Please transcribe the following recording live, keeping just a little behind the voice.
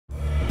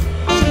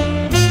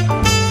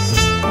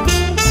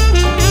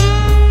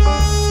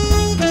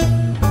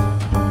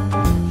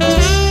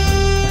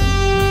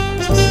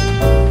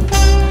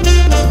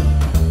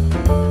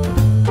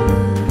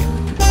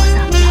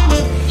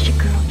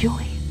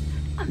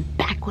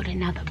back with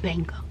another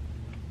banger.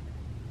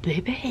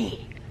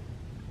 Baby,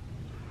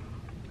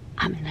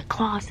 I'm in the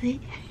closet.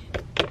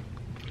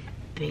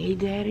 Baby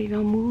daddy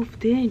done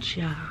moved in,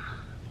 child.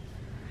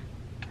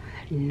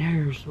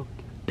 Nerves were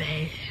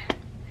bad.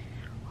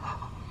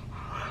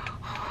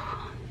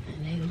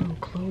 And they little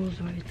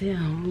clothes right there, a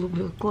little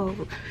bit of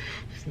clothes.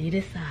 See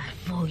this side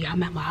full. Y'all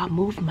remember I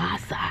moved my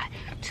side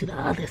to the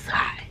other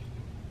side.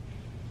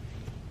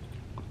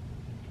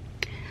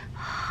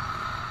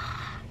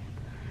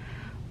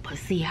 But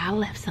see, I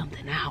left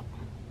something out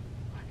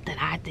that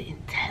I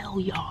didn't tell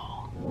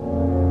y'all.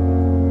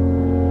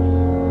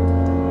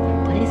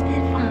 But it's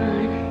been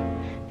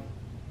fine.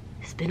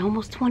 It's been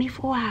almost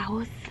 24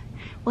 hours.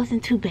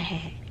 Wasn't too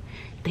bad.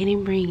 They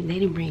didn't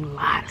bring a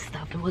lot of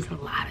stuff. It wasn't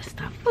a lot of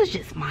stuff. It was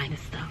just minor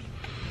stuff.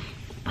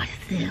 But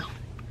still,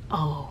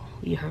 oh,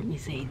 you heard me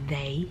say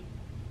they.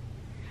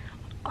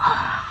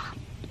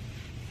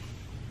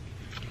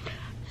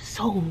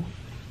 So,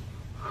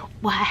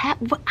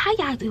 how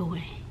y'all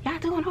doing? Y'all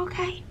doing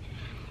okay?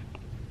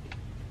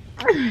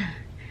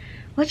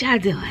 What y'all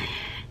doing?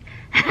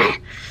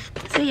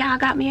 So y'all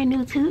got me a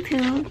new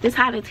tutu. This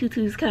how the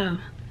tutus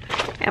come.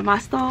 Am I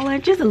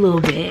stalling? Just a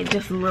little bit.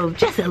 Just a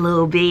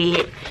little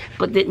bit.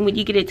 But then when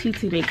you get a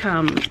tutu, they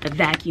come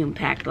vacuum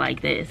packed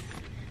like this.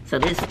 So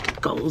this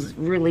goes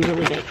really,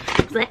 really big.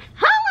 It's like,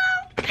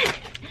 hello!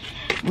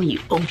 When you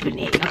open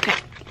it, okay?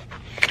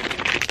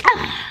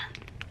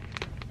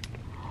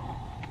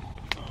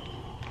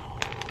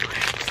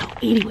 So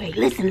anyway,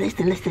 listen.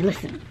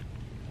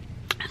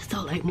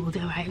 So like moved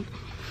it right.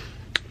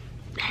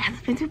 It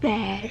hasn't been too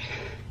bad.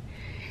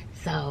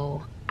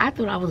 So I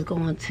thought I was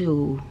going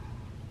to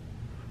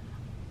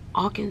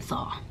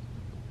Arkansas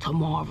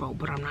tomorrow,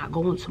 but I'm not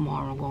going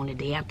tomorrow. I'm going the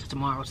day after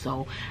tomorrow.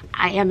 So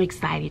I am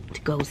excited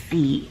to go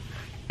see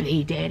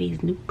Baby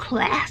Daddy's new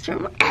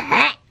classroom.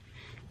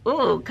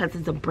 Oh, because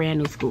it's a brand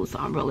new school, so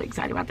I'm really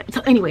excited about that.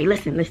 So anyway,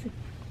 listen.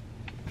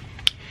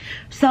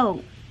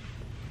 So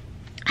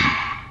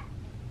I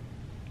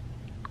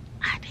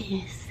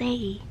didn't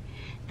say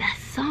that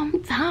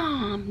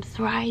sometimes,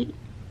 right?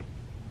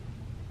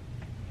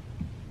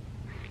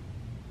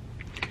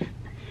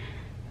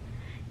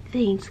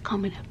 Things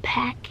come in a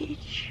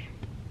package.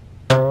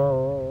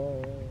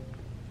 So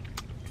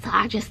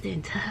I just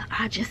didn't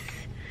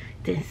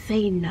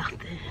say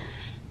nothing.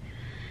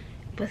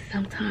 But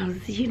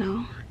sometimes, you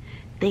know,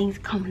 things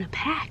come in a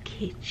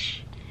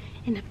package.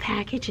 And the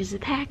package is a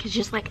package,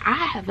 just like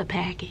I have a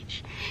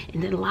package.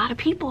 And then a lot of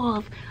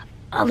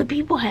other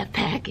people have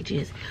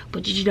packages.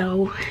 But you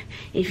know,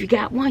 if you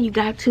got one, you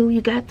got two,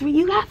 you got three,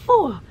 you got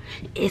four.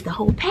 It's the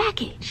whole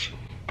package.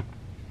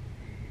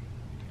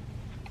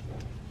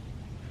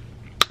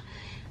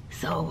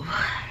 So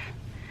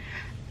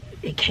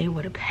it came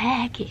with a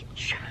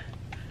package.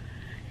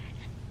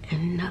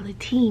 And another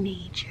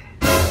teenager.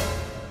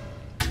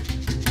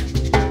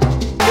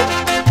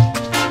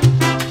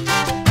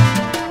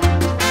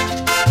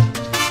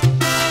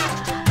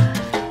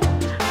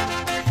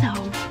 So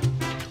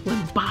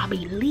when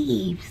Bobby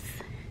leaves,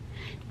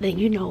 then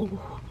you know.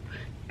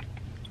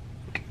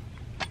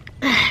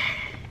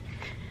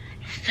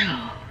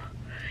 So,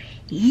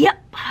 yep.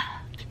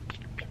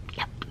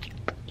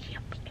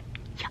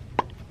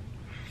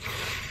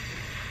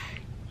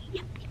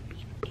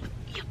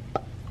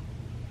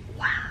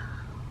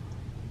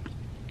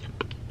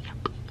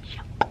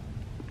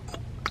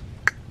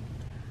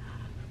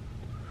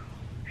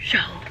 So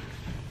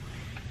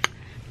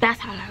that's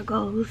how that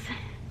goes.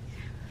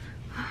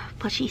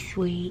 But she's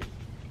sweet.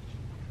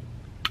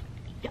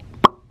 Yep.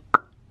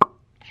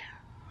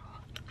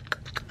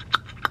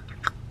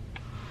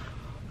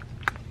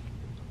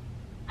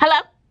 Hello?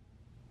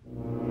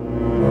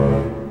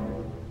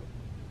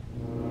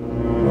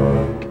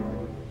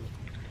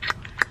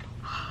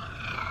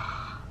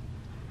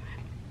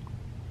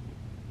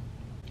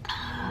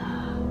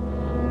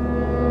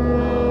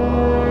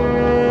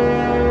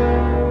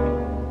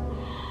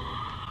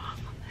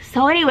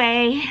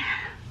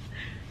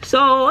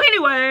 So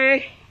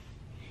anyway,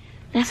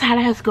 that's how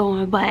that's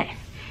going. But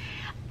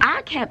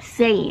I kept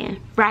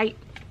saying, right,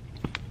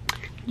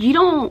 you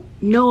don't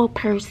know a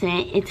person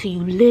until you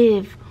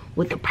live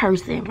with a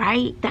person,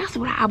 right? That's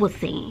what I was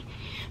saying.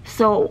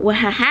 So what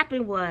had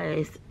happened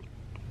was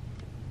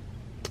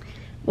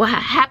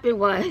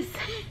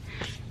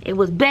it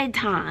was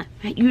bedtime.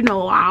 You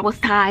know, I was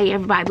tired,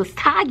 everybody was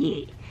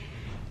tired.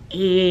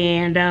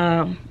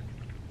 And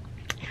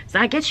so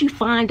I guess you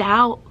find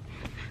out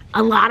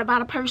a lot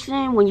about a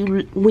person when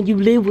you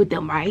live with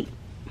them, right?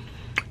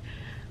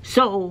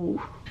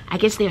 So I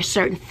guess there are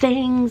certain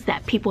things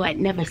that people had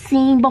never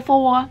seen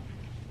before. And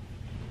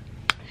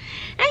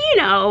you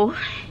know,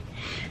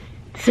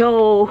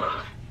 so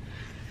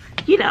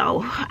you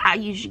know, I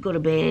usually go to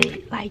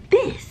bed like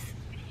this.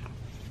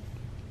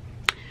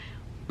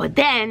 But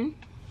then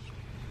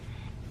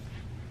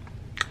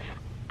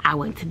I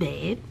went to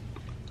bed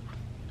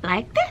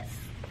like this.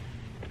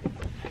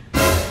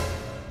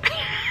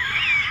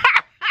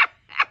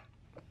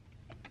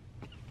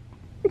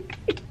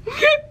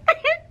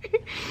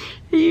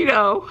 You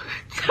know,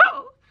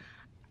 so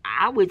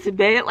I went to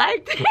bed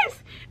like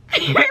this.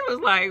 It was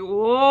like,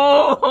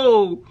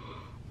 whoa,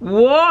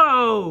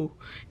 whoa.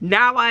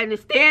 Now I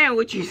understand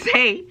what you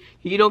say.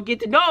 You don't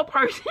get to know a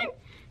person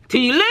till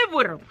you live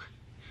with them.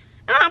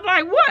 And I'm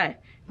like,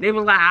 what? They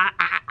were like,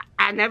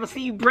 I never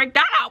see you break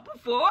that out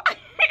before.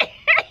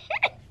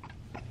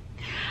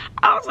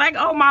 I was like,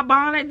 oh, my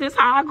bonnet, this is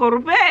how I go to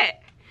bed.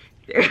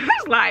 It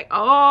was like,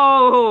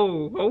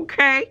 oh,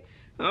 okay.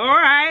 All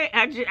right.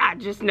 I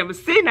just never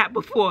seen that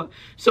before.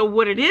 So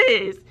what it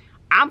is,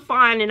 I'm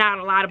finding out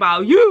a lot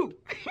about you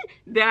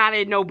that I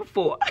didn't know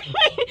before.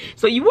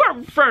 So you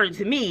weren't referring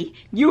to me.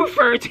 You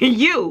referred to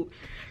you.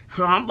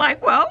 So I'm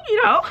like, well,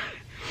 you know.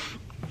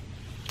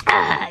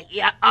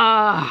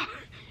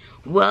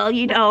 Well,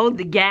 you know,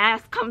 the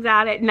gas comes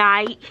out at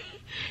night.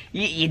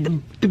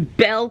 The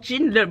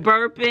belching, the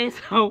burping.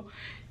 So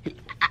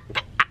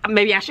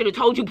maybe I should have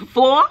told you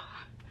before.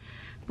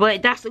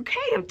 But that's okay.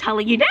 I'm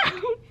telling you now.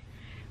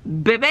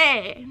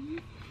 Baby.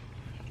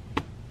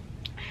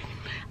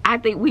 I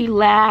think we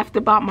laughed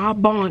about my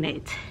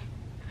bonnet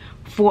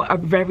for a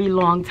very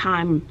long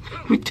time.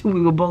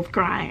 We were both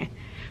crying.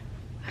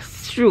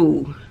 It's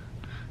true.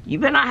 You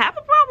better not have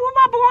a problem with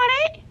my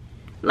bonnet.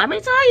 Let me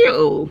tell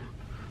you.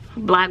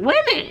 Black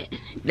women,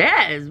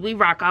 yes, we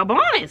rock our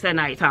bonnets at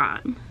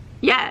nighttime.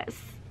 Yes.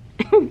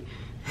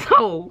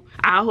 So,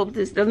 I hope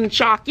this doesn't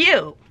shock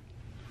you.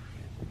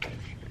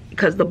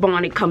 Because the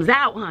bonnet comes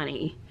out,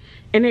 honey.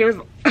 And they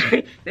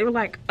were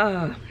like,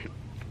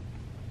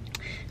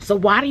 so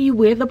why do you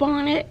wear the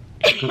bonnet?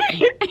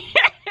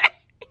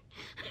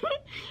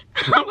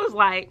 I was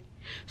like,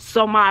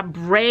 so my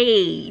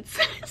braids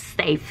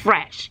stay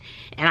fresh.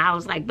 And I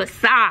was like,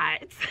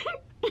 besides,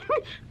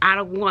 I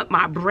don't want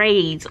my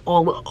braids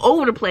all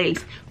over the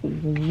place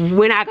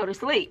when I go to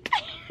sleep.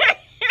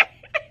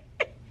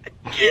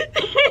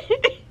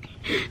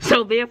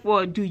 So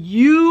therefore, do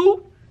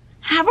you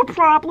have a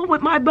problem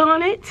with my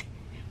bonnet?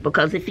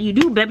 Because if you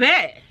do, baby.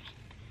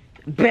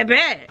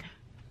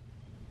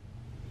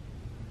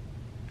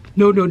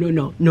 No,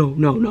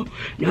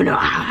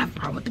 I have a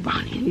problem with the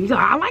bonnet.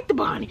 I like the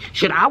bonnet.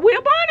 Should I wear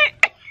a bonnet?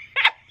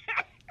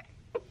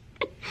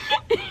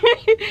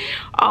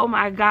 Oh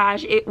my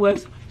gosh, it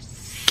was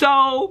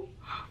so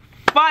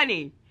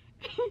funny.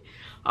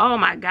 Oh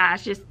my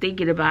gosh, just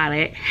thinking about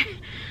it.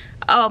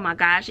 Oh my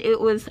gosh, it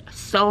was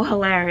so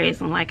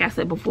hilarious. And like I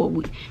said before,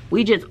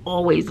 we just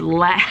always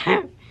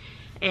laugh.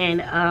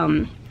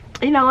 And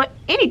you know,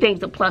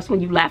 anything's a plus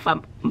when you laugh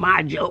at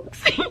my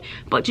jokes.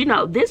 But you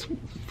know, this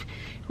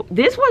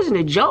wasn't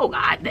a joke.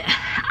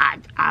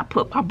 I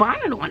put my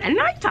bonnet on at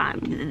nighttime.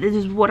 This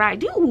is what I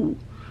do.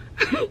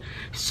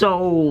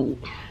 So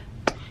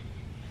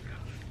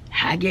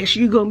I guess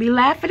you're gonna be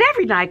laughing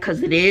every night,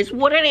 because it is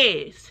what it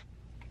is.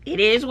 It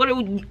is what it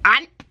is.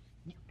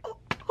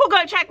 Who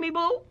gonna check me,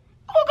 boo?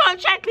 Who gonna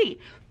check me?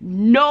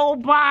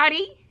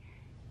 Nobody.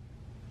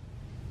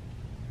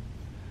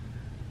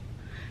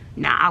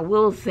 Now I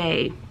will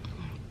say,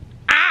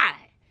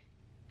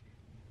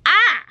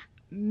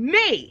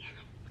 me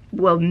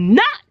will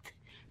not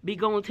be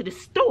going to the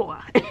store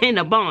in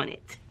a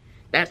bonnet.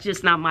 That's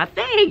just not my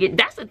thing.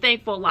 That's a thing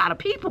for a lot of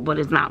people, but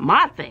it's not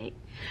my thing.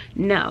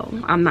 No,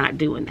 I'm not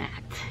doing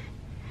that.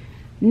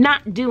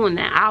 Not doing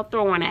that. I'll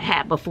throw on a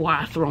hat before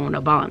I throw on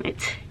a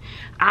bonnet.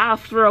 I'll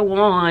throw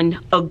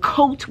on a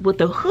coat with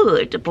a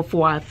hood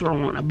before I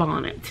throw on a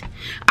bonnet.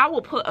 I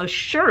will put a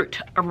shirt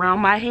around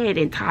my head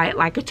and tie it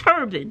like a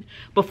turban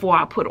before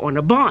I put on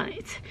a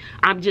bonnet.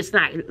 I'm just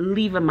not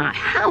leaving my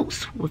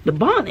house with the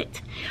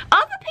bonnet.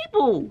 Other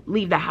people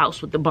leave the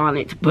house with the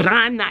bonnet, but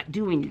I'm not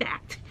doing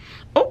that.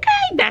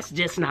 Okay, that's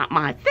just not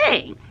my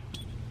thing.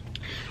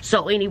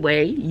 So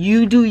anyway,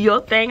 you do your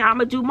thing,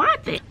 I'ma do my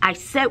thing. I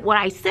said what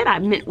I said, I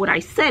meant what I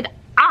said.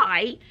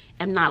 I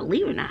am not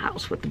leaving the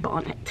house with the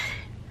bonnet.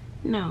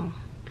 No.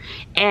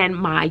 And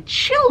my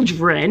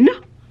children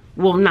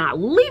will not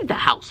leave the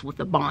house with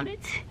the bonnet.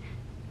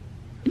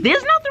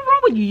 There's nothing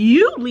wrong with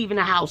you leaving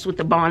the house with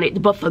the bonnet,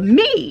 but for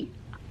me,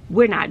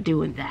 we're not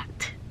doing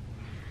that.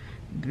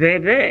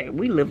 Baby,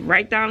 we live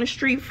right down the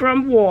street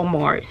from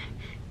Walmart.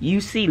 You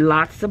see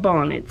lots of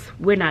bonnets.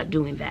 We're not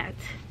doing that.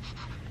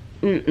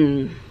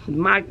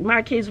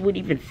 My kids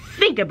wouldn't even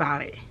think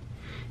about it.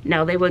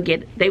 No, I ain't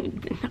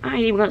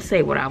even gonna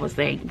say what I was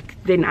saying.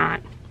 They're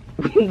not.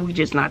 We're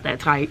just not that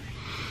type.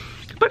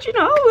 But you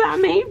know, I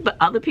mean, but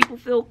other people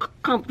feel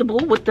comfortable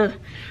with the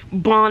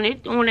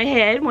bonnet on their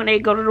head when they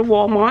go to the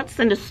Walmarts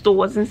and the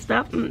stores and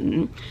stuff.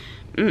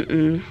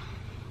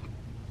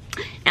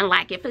 And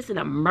like if it's an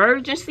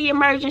emergency,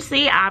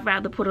 I'd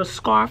rather put a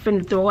scarf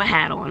and throw a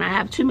hat on. I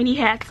have too many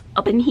hats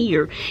up in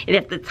here. And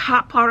if the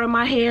top part of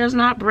my hair is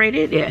not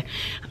braided, yeah,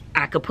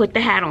 I could put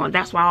the hat on.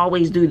 That's why I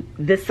always do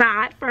the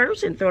side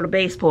first and throw the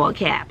baseball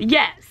cap.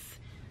 Yes,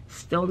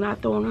 still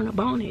not throwing on a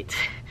bonnet.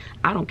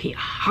 I don't care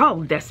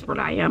how desperate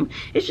I am.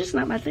 It's just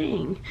not my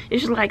thing.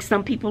 It's just like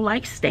some people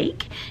like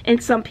steak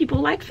and some people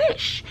like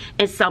fish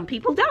and some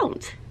people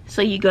don't.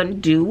 So you're gonna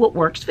do what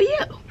works for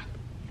you.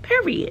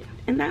 Period.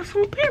 And that's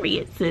on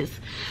period, sis.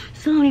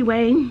 So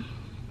anyway,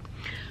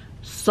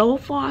 So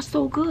far,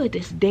 so good.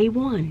 This day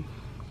one.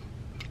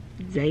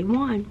 Day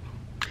one.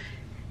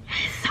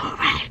 It's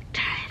alright.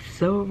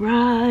 It's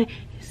alright.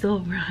 It's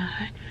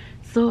alright.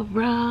 It's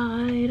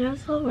alright.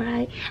 It's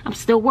alright. I'm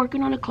still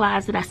working on the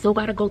closet. I still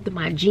gotta go through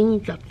my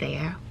jeans up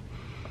there.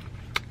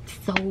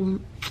 So,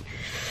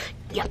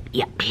 yep.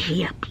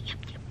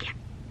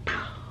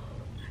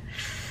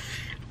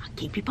 I'll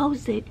keep you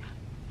posted.